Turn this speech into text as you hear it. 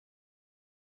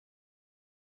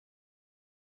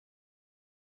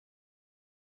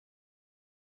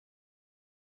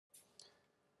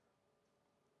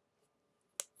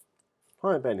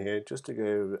Hi, Ben here, just to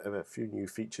go over a few new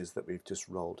features that we've just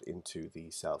rolled into the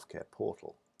Selfcare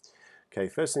portal. Okay,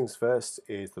 first things first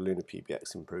is the Lunar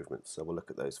PBX improvements, so we'll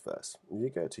look at those first. If you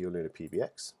go to your Lunar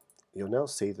PBX, you'll now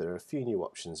see there are a few new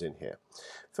options in here.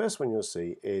 First one you'll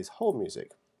see is hold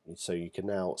music, so you can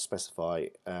now specify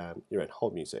your own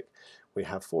hold music. We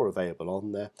have 4 available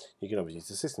on there. You can obviously use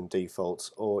the system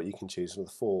defaults, or you can choose one of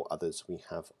the 4 others we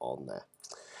have on there.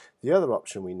 The other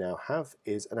option we now have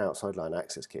is an outside line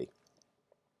access key.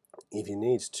 If you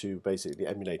need to basically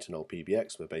emulate an old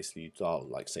PBX where basically you dial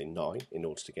like say 9 in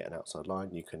order to get an outside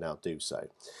line, you can now do so.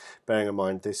 Bearing in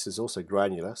mind this is also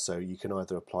granular, so you can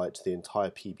either apply it to the entire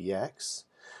PBX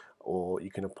or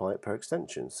you can apply it per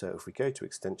extension. So if we go to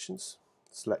extensions,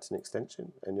 select an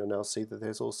extension, and you'll now see that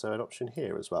there's also an option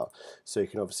here as well. So you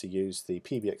can obviously use the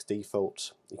PBX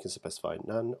default, you can specify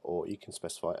none, or you can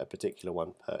specify a particular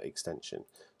one per extension.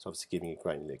 So obviously giving you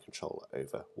granular control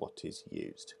over what is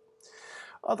used.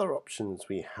 Other options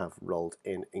we have rolled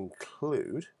in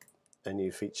include a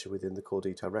new feature within the Core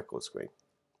Detail record screen.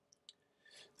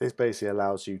 This basically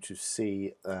allows you to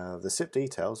see the SIP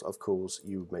details of calls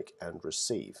you make and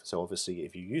receive. So obviously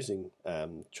if you're using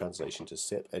translation to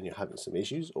SIP and you're having some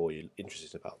issues, or you're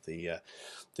interested about the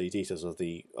details of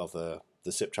the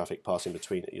SIP traffic passing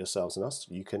between yourselves and us,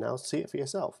 you can now see it for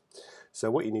yourself.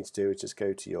 So what you need to do is just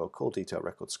go to your Core Detail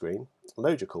record screen,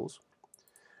 load your calls,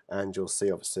 and you'll see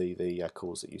obviously the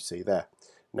calls that you see there.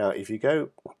 Now if you go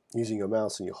using your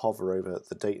mouse and you hover over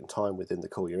the date and time within the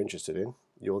call you're interested in,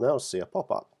 you'll now see a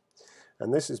pop-up.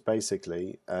 And this is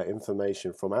basically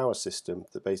information from our system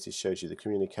that basically shows you the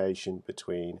communication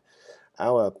between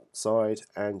our side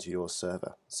and your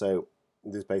server. So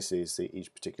this basically is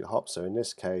each particular hop. So in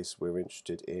this case we're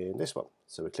interested in this one.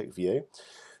 So we click view.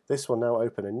 This will now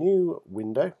open a new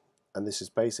window, and this is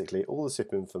basically all the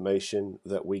SIP information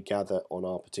that we gather on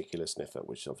our particular sniffer,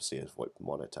 which obviously is VoIP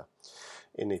monitor.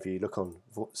 And if you look on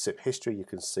SIP history, you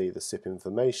can see the SIP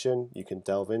information, you can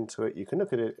delve into it, you can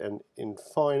look at it in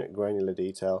fine granular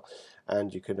detail,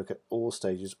 and you can look at all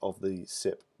stages of the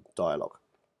SIP dialogue.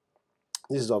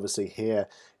 This is obviously here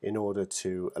in order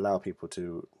to allow people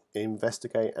to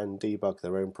investigate and debug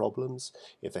their own problems.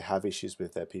 If they have issues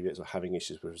with their PBX or having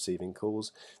issues with receiving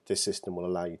calls, this system will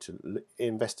allow you to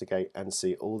investigate and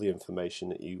see all the information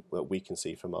that we can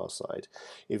see from our side.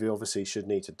 If you obviously should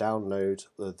need to download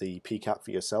the PCAP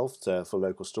for yourself for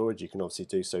local storage, you can obviously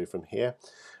do so from here.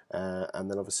 And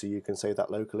then obviously you can save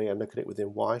that locally and look at it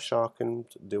within Wireshark and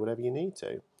do whatever you need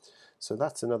to. So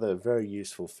that's another very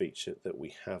useful feature that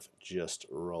we have just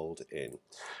rolled in.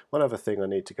 One other thing I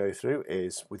need to go through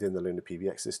is within the Lunar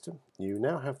PBX system, you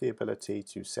now have the ability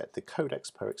to set the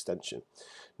codecs per extension.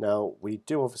 Now we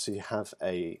do obviously have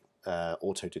a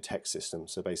auto detect system,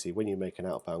 so basically when you make an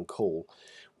outbound call,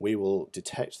 we will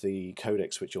detect the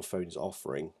codecs which your phone is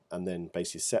offering and then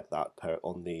basically set that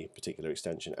on the particular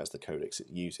extension as the codecs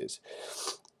it uses.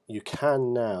 You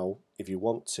can now, if you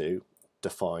want to,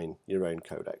 define your own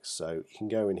codecs. So you can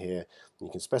go in here and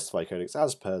you can specify codecs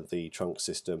as per the trunk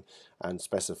system and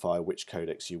specify which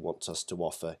codecs you want us to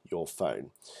offer your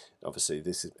phone. Obviously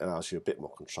this allows you a bit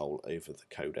more control over the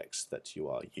codecs that you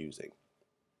are using.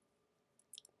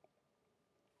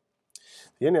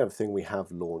 The only other thing we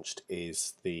have launched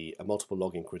is a multiple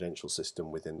login credential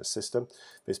system within the system.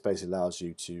 This basically allows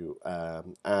you to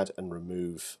add and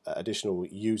remove additional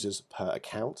users per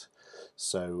account.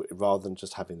 So rather than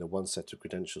just having the one set of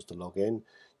credentials to log in,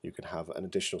 you can have an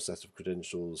additional set of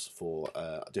credentials for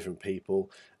different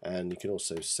people, and you can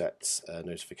also set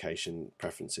notification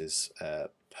preferences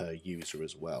per user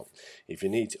as well. If you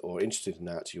need or interested in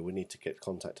that, you will need to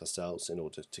contact ourselves in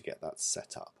order to get that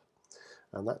set up.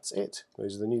 And that's it.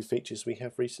 Those are the new features we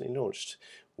have recently launched.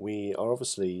 We are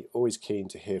obviously always keen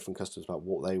to hear from customers about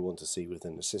what they want to see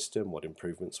within the system, what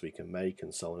improvements we can make,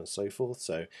 and so on and so forth.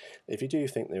 So if you do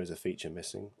think there is a feature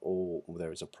missing, or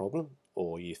there is a problem,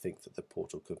 or you think that the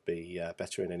portal could be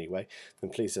better in any way, then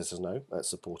please let us know at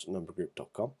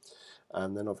support@numbergroup.com.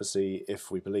 And then obviously if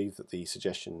we believe that the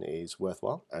suggestion is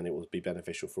worthwhile and it will be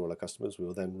beneficial for all our customers, we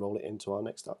will then roll it into our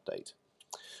next update.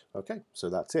 Okay, so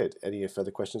that's it. Any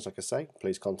further questions, like I say,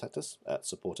 please contact us at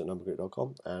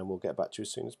support@numbergroup.com and we'll get back to you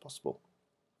as soon as possible.